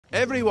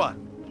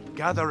Everyone,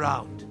 gather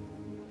round.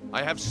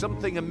 I have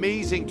something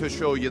amazing to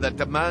show you that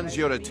demands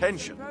your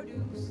attention.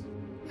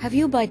 Have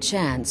you by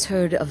chance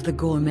heard of the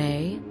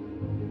Gourmet?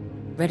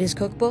 Read his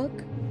cookbook?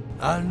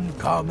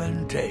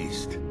 Uncommon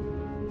taste.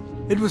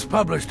 It was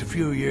published a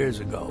few years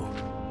ago.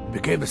 It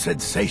became a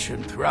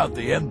sensation throughout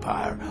the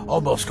Empire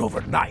almost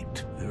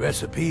overnight. The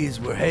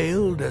recipes were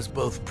hailed as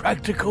both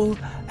practical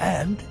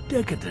and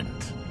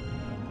decadent.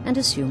 And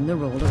assumed the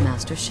role of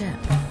Master Chef.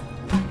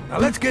 Now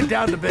let's get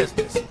down to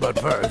business. But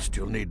first,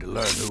 you'll need to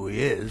learn who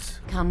he is.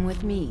 Come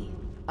with me.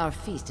 Our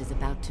feast is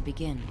about to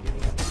begin.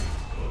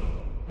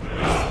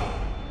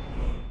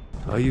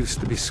 I used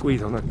to be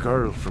sweet on a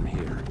girl from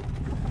here.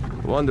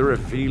 Wonder if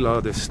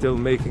Vilod is still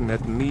making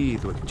that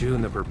mead with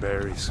juniper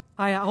berries.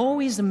 I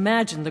always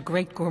imagined the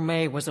great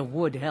Gourmet was a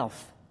wood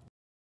elf.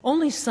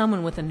 Only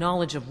someone with a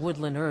knowledge of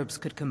woodland herbs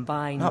could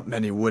combine... Not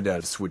many wood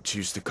elves would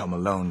choose to come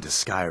alone to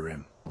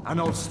Skyrim. An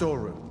old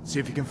storeroom. See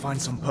if you can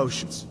find some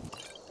potions.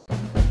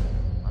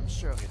 I'm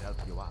sure he'd help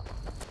you out.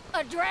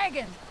 A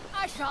dragon!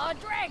 I saw a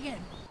dragon!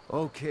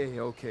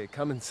 Okay,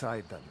 come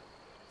inside then.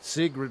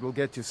 Sigrid will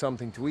get you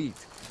something to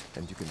eat,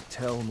 and you can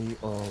tell me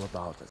all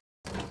about it.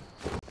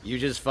 You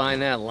just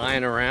find that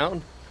lying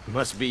around?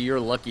 Must be your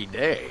lucky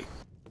day.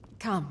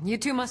 Come, you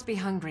two must be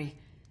hungry.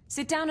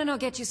 Sit down and I'll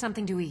get you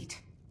something to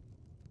eat.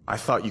 I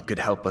thought you could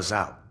help us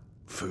out.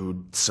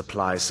 Food,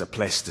 supplies, a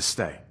place to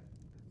stay.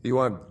 You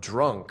aren't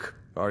drunk,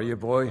 are you,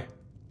 boy?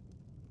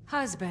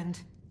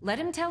 Husband, let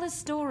him tell his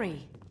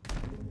story.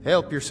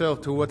 Help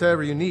yourself to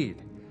whatever you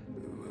need,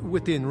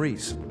 within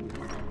reason.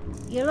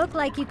 You look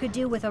like you could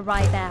do with a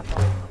ripe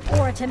apple,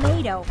 or a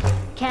tomato,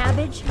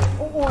 cabbage,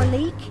 or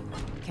leek.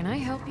 Can I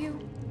help you?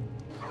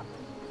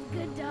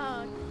 Good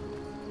dog.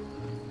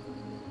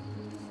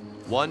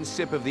 One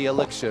sip of the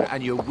elixir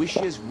and your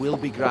wishes will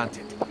be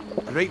granted.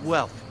 Great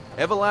wealth,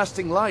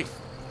 everlasting life,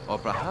 or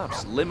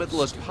perhaps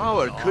limitless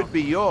power could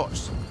be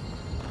yours.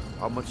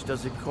 How much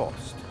does it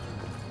cost?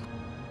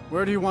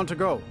 Where do you want to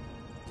go?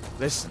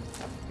 Listen,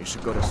 you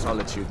should go to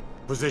Solitude.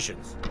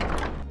 Positions.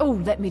 Oh,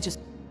 let me just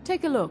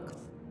take a look.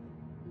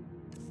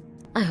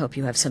 I hope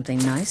you have something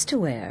nice to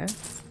wear.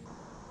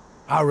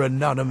 Our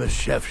anonymous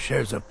chef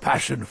shares a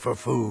passion for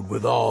food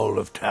with all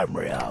of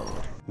Tamriel.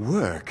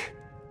 Work?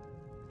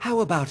 How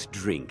about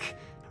drink?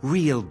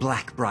 Real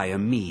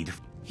Blackbriar mead.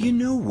 You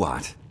know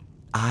what?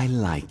 I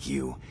like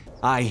you.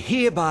 I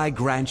hereby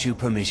grant you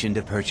permission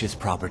to purchase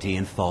property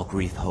in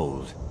Falkreath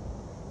Hold.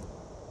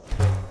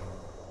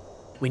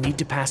 We need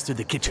to pass through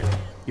the kitchen.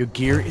 Your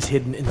gear is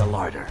hidden in the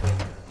larder.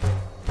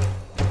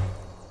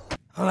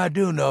 Well, I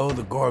do know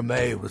the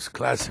Gourmet was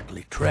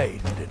classically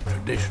trained in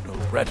traditional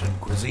Breton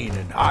cuisine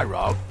in High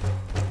Rock.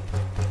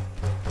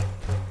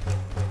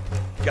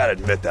 Gotta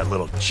admit that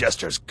little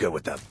Jester's good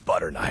with that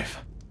butter knife.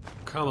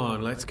 Come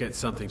on, let's get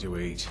something to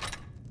eat.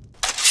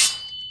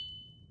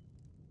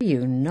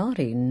 You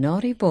naughty,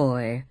 naughty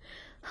boy.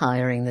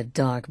 Hiring the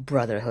Dark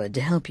Brotherhood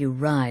to help you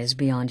rise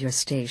beyond your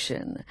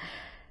station.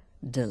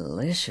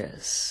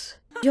 Delicious.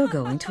 You're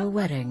going to a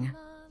wedding.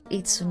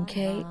 Eat some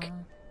cake.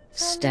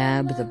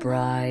 Stab the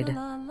bride.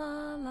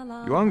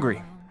 You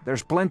hungry?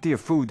 There's plenty of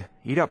food.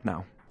 Eat up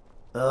now.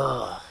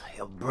 Ugh,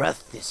 your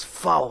breath is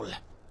foul.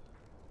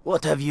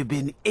 What have you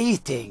been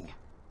eating?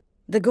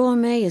 The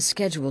Gourmet is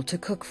scheduled to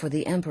cook for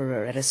the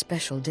Emperor at a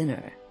special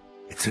dinner.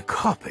 It's a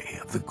copy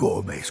of the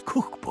Gourmet's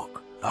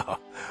cookbook.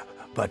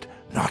 But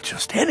not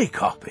just any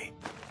copy.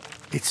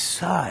 It's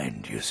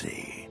signed, you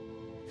see.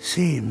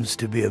 Seems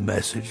to be a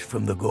message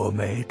from the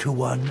Gourmet to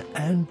one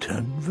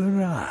Anton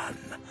Varan.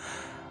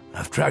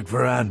 I've tracked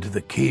Varan to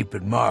the keep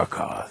at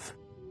Markarth.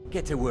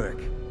 Get to work.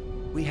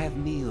 We have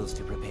meals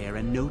to prepare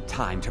and no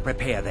time to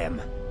prepare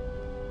them.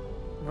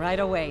 Right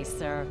away,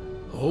 sir.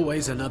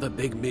 Always another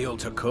big meal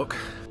to cook.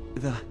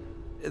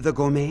 The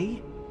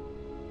Gourmet?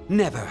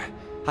 Never.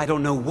 I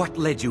don't know what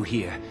led you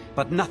here,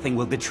 but nothing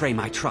will betray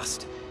my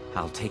trust.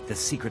 I'll take the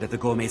secret of the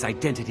Gourmet's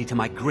identity to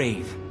my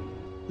grave.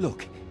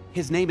 Look,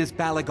 his name is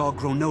Balagog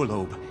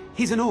Gronolobe.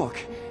 He's an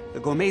orc. The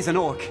Gourmet's an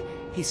orc.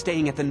 He's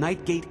staying at the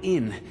Nightgate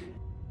Inn.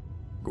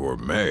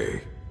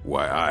 Gourmet?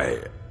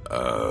 Why,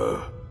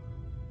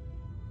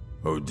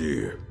 Oh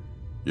dear.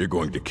 You're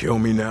going to kill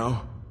me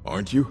now,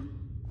 aren't you?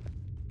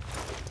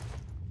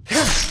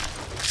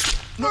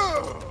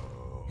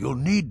 You'll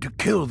need to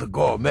kill the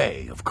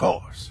Gourmet, of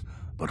course.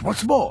 But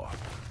what's more,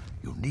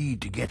 you'll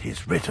need to get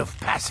his writ of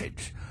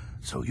passage,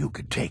 so you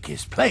can take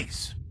his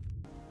place.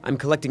 I'm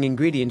collecting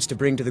ingredients to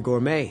bring to the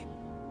Gourmet.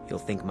 He'll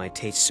think my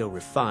taste's so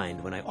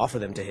refined when I offer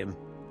them to him.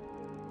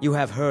 You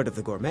have heard of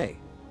the Gourmet?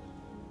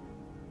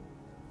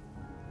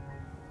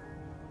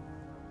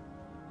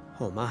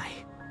 Oh my.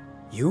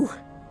 You?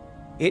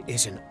 It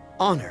is an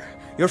honor.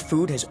 Your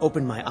food has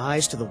opened my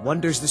eyes to the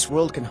wonders this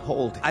world can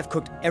hold. I've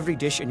cooked every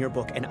dish in your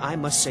book, and I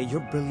must say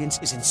your brilliance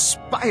is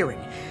inspiring.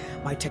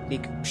 My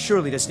technique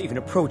surely doesn't even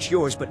approach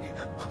yours, but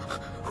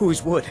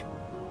whose would?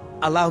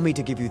 Allow me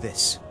to give you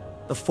this.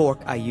 The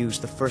fork I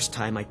used the first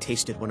time I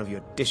tasted one of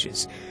your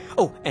dishes.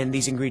 Oh, and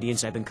these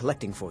ingredients I've been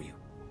collecting for you.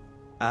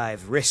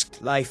 I've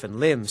risked life and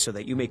limb so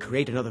that you may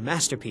create another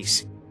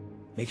masterpiece.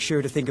 Make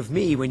sure to think of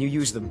me when you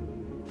use them.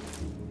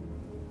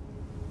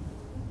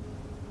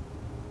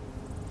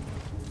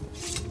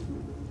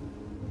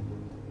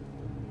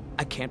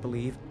 I can't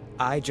believe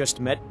I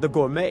just met the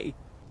Gourmet.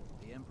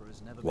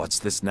 What's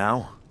this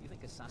now?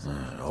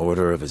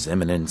 Order of His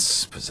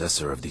Eminence,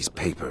 possessor of these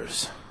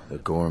papers. The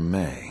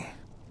Gourmet.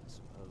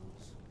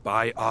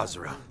 By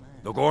Azra.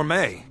 The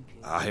Gourmet.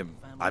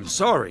 I'm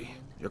sorry.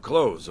 Your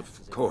clothes,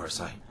 of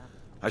course.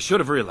 I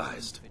should have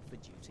realized.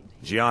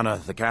 Gianna,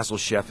 the castle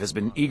chef, has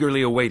been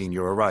eagerly awaiting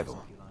your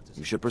arrival.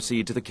 You should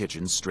proceed to the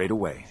kitchen straight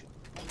away.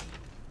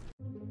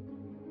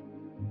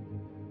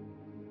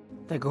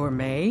 The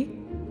Gourmet?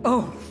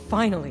 Oh,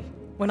 finally!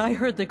 When I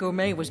heard the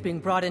Gourmet was being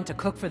brought in to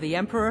cook for the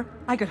Emperor,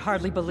 I could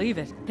hardly believe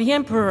it. The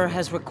Emperor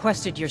has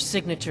requested your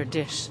signature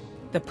dish,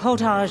 the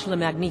Potage le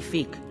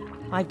Magnifique.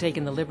 I've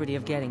taken the liberty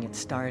of getting it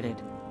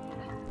started.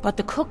 But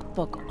the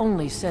cookbook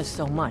only says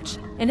so much,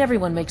 and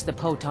everyone makes the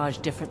potage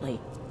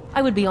differently.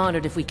 I would be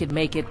honored if we could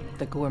make it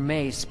the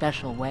Gourmet's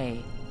special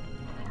way.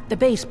 The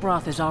base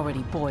broth is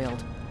already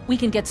boiled. We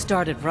can get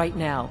started right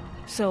now.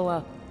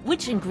 So,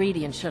 which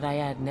ingredient should I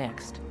add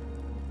next?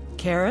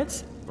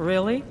 Carrots?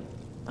 Really?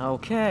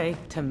 Okay,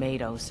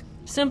 tomatoes.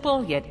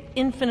 Simple, yet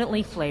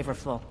infinitely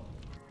flavorful.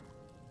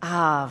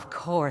 Ah, of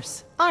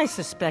course. I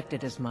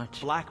suspected as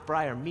much.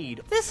 Blackbriar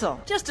mead. Thistle,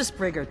 just a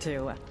sprig or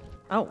two.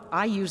 Oh,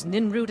 I use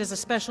nin root as a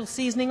special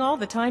seasoning all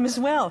the time as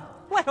well.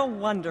 What a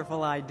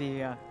wonderful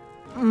idea.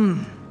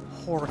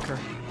 Horker.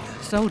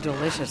 So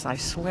delicious, I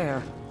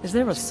swear. Is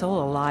there a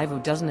soul alive who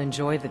doesn't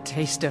enjoy the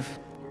taste of...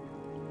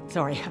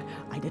 Sorry,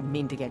 I didn't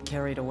mean to get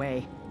carried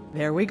away.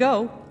 There we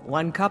go.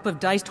 1 cup of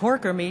diced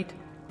horker meat.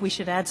 We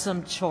should add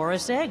some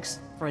chorus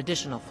eggs for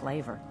additional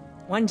flavor.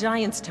 1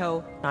 giant's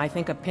toe. I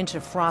think a pinch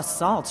of frost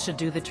salt should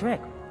do the trick.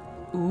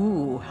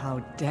 Ooh, how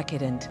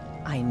decadent.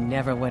 I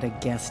never would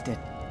have guessed it.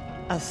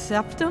 A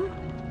septum?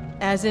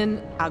 As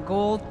in a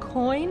gold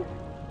coin?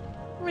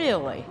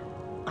 Really?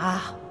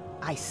 Ah,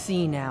 I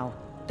see now.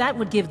 That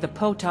would give the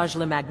Potage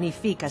le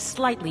Magnifique a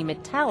slightly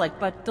metallic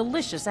but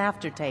delicious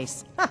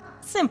aftertaste. Ha!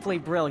 Simply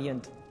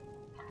brilliant.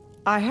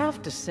 I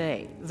have to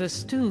say, the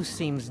stew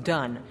seems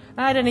done.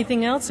 Add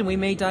anything else and we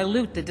may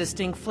dilute the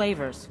distinct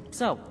flavors.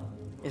 So,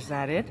 is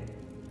that it?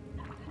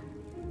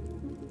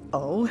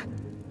 Oh?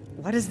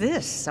 What is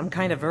this? Some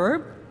kind of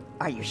herb?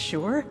 Are you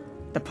sure?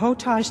 The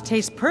potage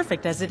tastes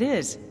perfect as it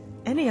is.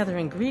 Any other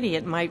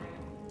ingredient might...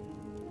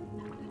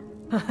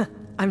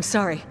 I'm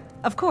sorry.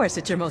 Of course,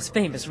 it's your most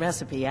famous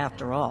recipe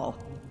after all.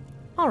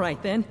 All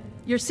right then,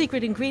 your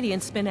secret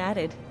ingredient's been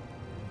added.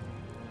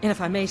 And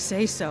if I may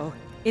say so,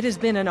 it has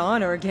been an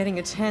honor getting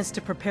a chance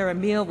to prepare a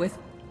meal with,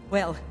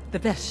 well, the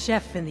best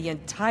chef in the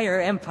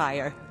entire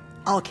Empire.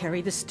 I'll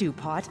carry the stew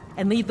pot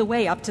and lead the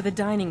way up to the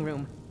dining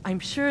room. I'm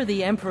sure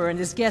the Emperor and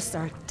his guests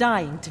are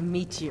dying to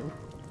meet you.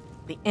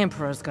 The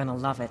Emperor's gonna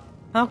love it.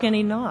 How can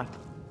he not?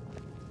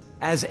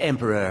 As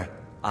Emperor,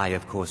 I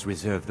of course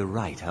reserve the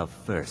right of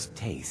first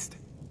taste.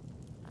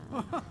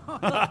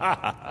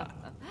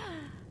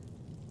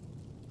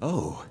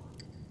 Oh,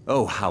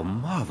 how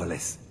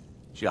marvelous.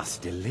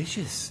 Just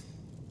delicious.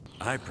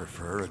 I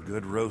prefer a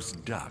good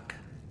roast duck,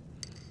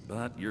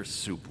 but your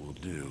soup will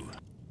do.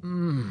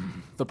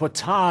 The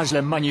Potage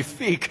le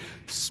Magnifique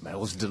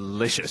smells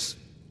delicious.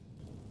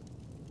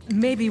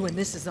 Maybe when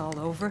this is all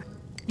over,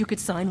 you could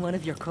sign one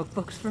of your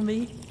cookbooks for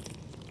me?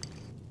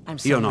 I'm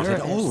so You're not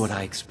nervous. at all what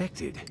I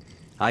expected.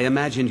 I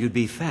imagined you'd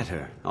be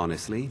fatter,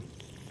 honestly.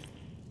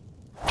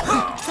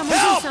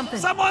 Someone do something!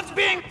 Someone's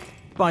being...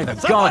 By the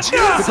gods,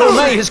 the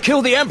Gourmet has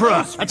killed the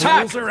Emperor!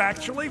 Attack! Those are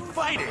actually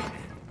fighting!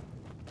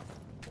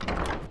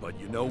 But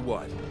you know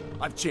what?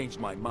 I've changed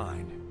my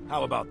mind.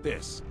 How about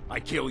this? I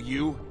kill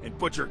you and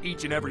butcher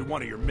each and every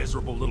one of your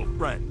miserable little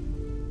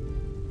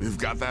friend. You've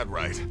got that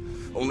right.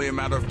 Only a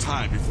matter of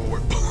time before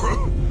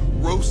we're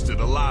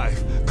roasted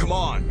alive. Come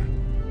on!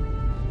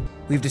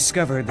 We've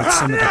discovered that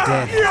some of the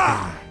dead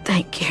have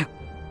Thank you. been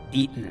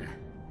eaten.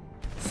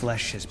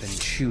 Flesh has been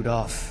chewed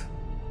off.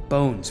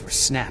 Bones were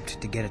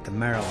snapped to get at the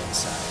marrow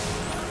inside.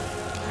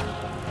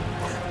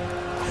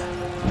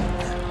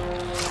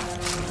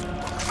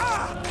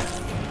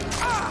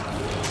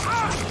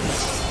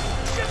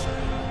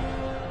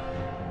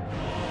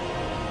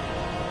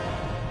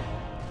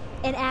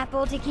 An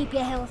apple to keep you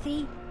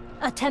healthy,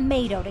 a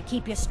tomato to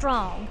keep you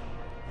strong.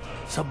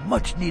 Some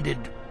much-needed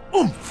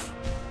oomph.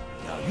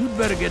 Now you'd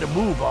better get a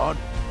move on.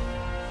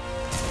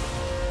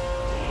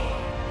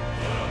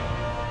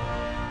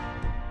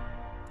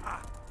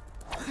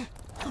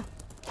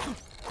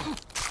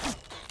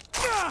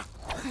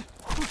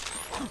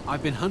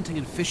 I've been hunting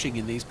and fishing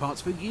in these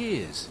parts for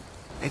years.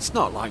 It's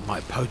not like my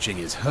poaching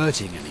is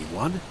hurting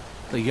anyone.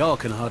 The Jarl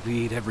can hardly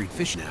eat every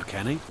fish now,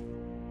 can he?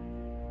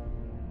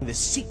 The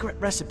secret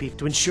recipe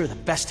to ensure the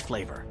best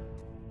flavor.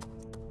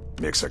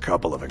 Mix a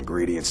couple of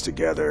ingredients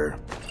together,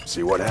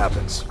 see what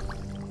happens.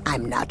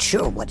 I'm not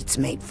sure what it's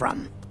made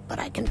from, but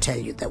I can tell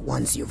you that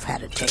once you've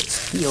had a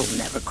taste, you'll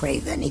never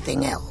crave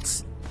anything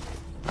else.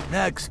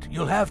 Next,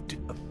 you'll have to...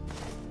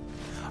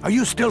 Are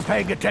you still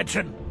paying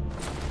attention?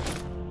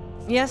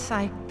 Yes,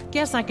 I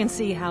guess I can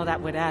see how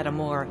that would add a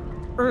more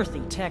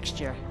earthy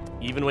texture.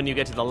 Even when you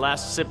get to the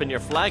last sip in your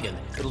flagon,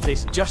 it'll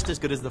taste just as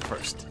good as the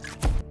first.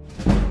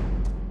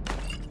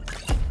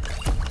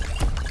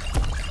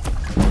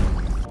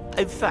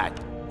 In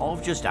fact,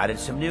 I've just added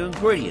some new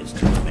ingredients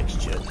to the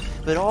mixture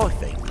that I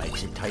think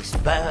makes it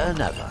taste better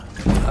than ever.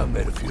 I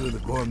made a few of the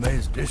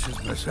gourmet's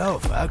dishes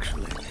myself,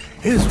 actually.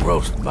 His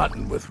roast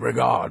mutton with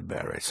regard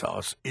berry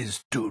sauce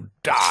is to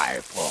die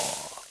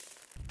for.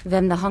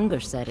 Then the hunger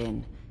set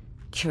in.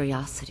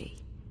 Curiosity.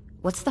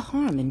 What's the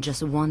harm in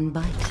just one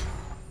bite?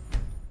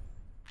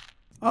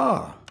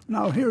 Ah,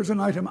 now here's an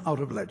item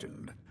out of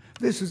legend.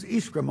 This is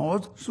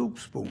Iskramor's soup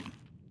spoon.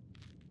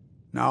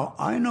 Now,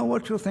 I know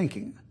what you're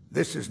thinking.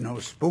 This is no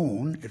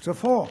spoon, it's a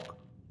fork.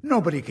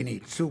 Nobody can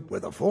eat soup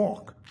with a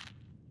fork.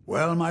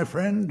 Well, my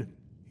friend,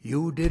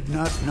 you did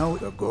not know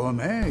the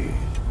gourmet.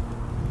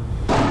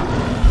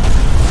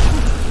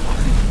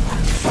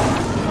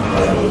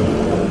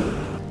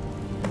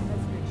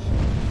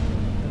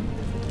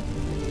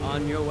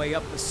 On your way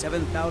up the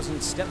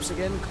 7,000 steps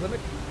again, Klimek?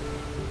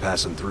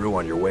 Passing through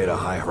on your way to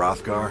High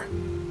Hrothgar?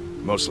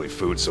 Mostly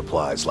food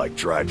supplies like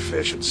dried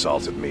fish and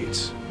salted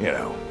meats. You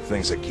know,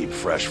 things that keep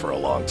fresh for a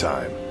long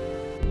time.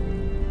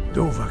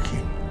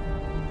 Dovahkiin,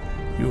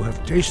 you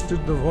have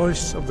tasted the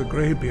voice of the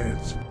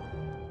Greybeards.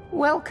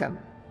 Welcome.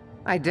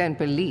 I don't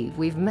believe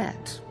we've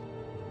met.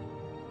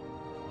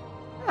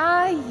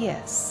 Ah,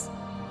 yes.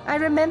 I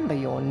remember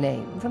your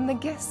name from the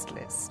guest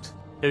list.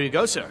 Here you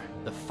go, sir.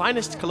 The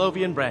finest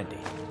Colovian brandy.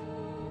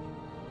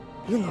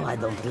 You know I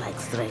don't like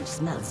strange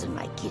smells in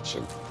my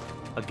kitchen.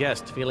 A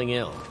guest feeling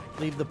ill.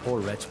 Leave the poor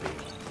wretch be.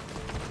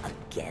 A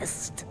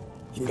guest?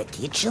 In the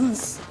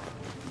kitchens?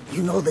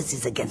 You know this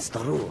is against the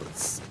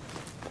rules.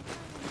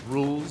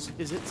 Rules,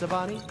 is it,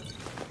 Savani?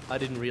 I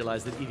didn't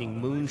realize that eating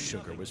moon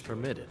sugar was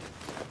permitted.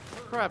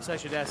 Perhaps I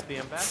should ask the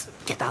ambassador.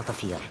 Get out of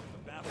here.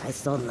 I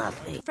saw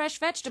nothing. Fresh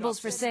vegetables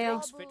for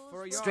sale.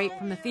 Straight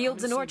from the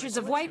fields and orchards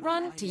of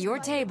Whiterun to your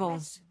table.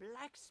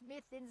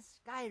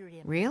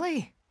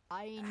 Really?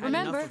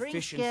 Remember,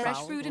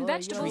 fresh fruit and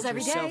vegetables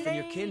every day. Treat yourself and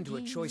your kin to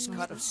a choice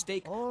cut of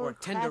steak or a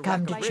tender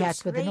Come to rack of chat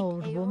ribs. with an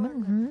old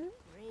woman,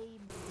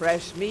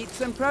 Fresh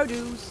meats and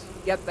produce.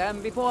 Get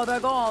them before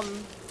they're gone.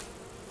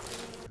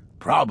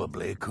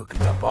 Probably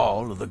cooking up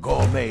all of the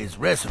gourmet's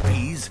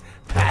recipes,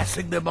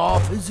 passing them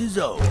off as his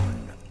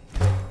own.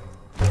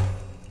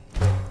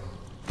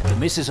 The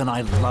missus and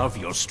I love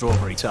your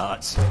strawberry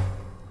tarts.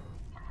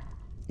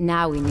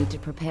 Now we need to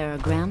prepare a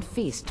grand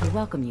feast to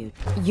welcome you.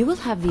 You will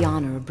have the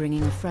honor of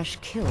bringing a fresh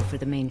kill for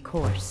the main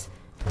course.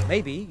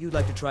 Maybe you'd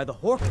like to try the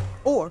hork,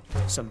 or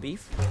some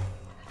beef.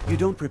 You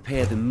don't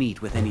prepare the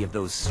meat with any of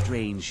those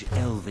strange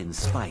elven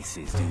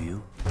spices, do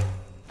you?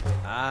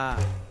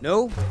 Ah,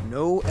 no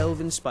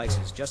elven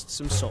spices, just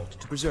some salt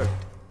to preserve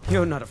it.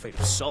 You're not afraid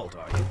of salt,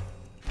 are you?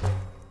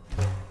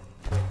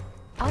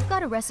 I've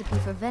got a recipe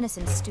for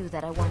venison stew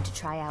that I want to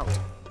try out.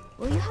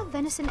 Will you have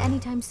venison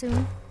anytime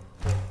soon?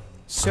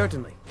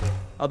 Certainly.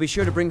 I'll be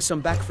sure to bring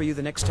some back for you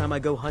the next time I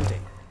go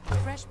hunting.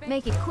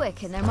 Make it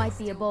quick, and there might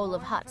be a bowl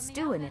of hot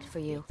stew in it for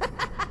you.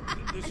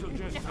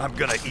 I'm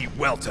gonna eat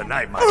well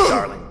tonight, my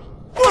darling.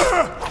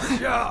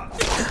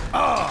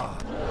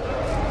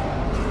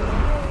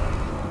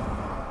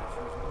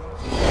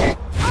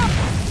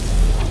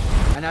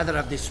 Another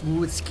of the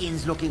smooth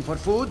skins looking for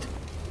food?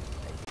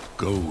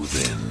 Go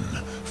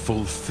then,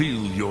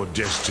 fulfill your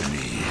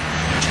destiny.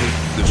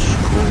 Take the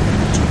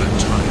scroll to the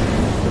time.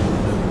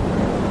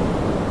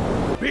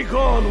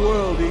 Begone,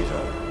 World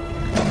Eater!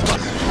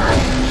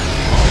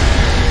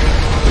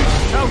 We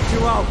shout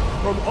you out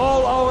from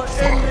all our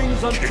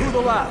endings unto the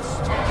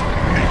last.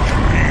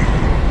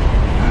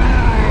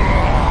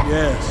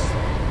 Yes,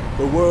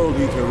 the World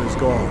Eater is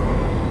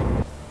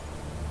gone.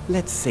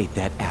 Let's sate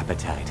that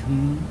appetite,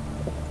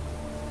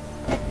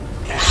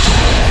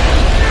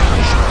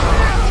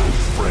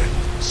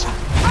 Friends.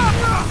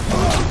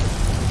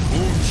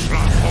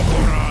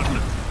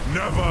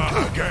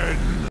 Never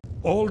again!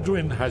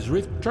 Aldrin has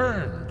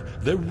returned,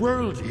 the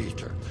World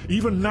Eater.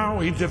 Even now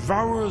he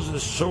devours the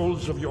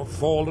souls of your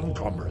fallen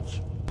comrades.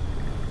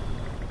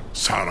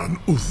 Saran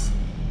Uth,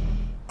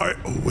 I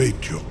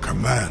await your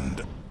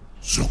command.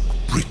 Zuk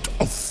Brit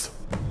Uth.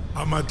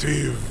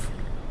 Amativ,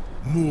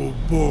 Mu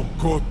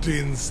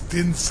Bokotin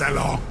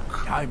Stinselok.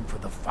 Time for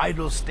the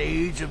final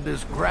stage of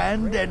this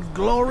grand and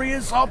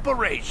glorious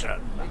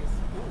operation.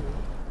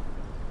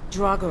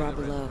 Draugr are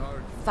below,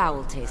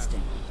 foul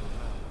tasting.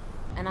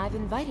 And I've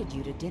invited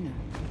you to dinner.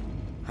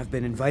 I've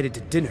been invited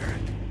to dinner.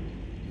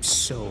 I'm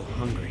so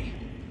hungry.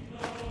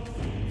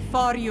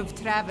 Far you've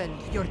traveled,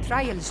 your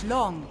trial's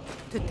long,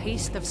 to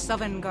taste of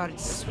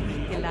Sovngarde's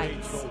sweet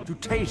delights. To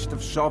taste of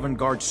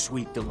Sovngarde's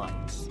sweet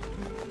delights.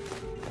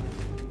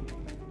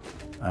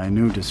 I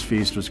knew this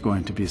feast was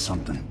going to be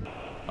something.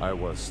 I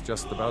was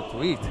just about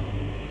to eat.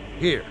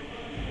 Here,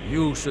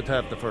 you should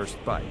have the first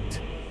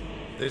bite.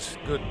 This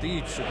good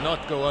deed should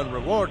not go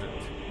unrewarded.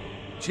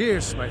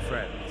 Cheers, my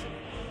friend.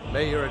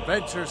 May your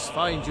adventures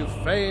find you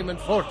fame and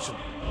fortune.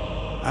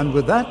 And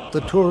with that,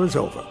 the tour is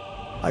over.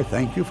 I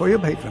thank you for your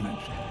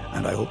patronage,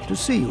 and I hope to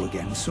see you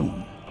again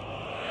soon.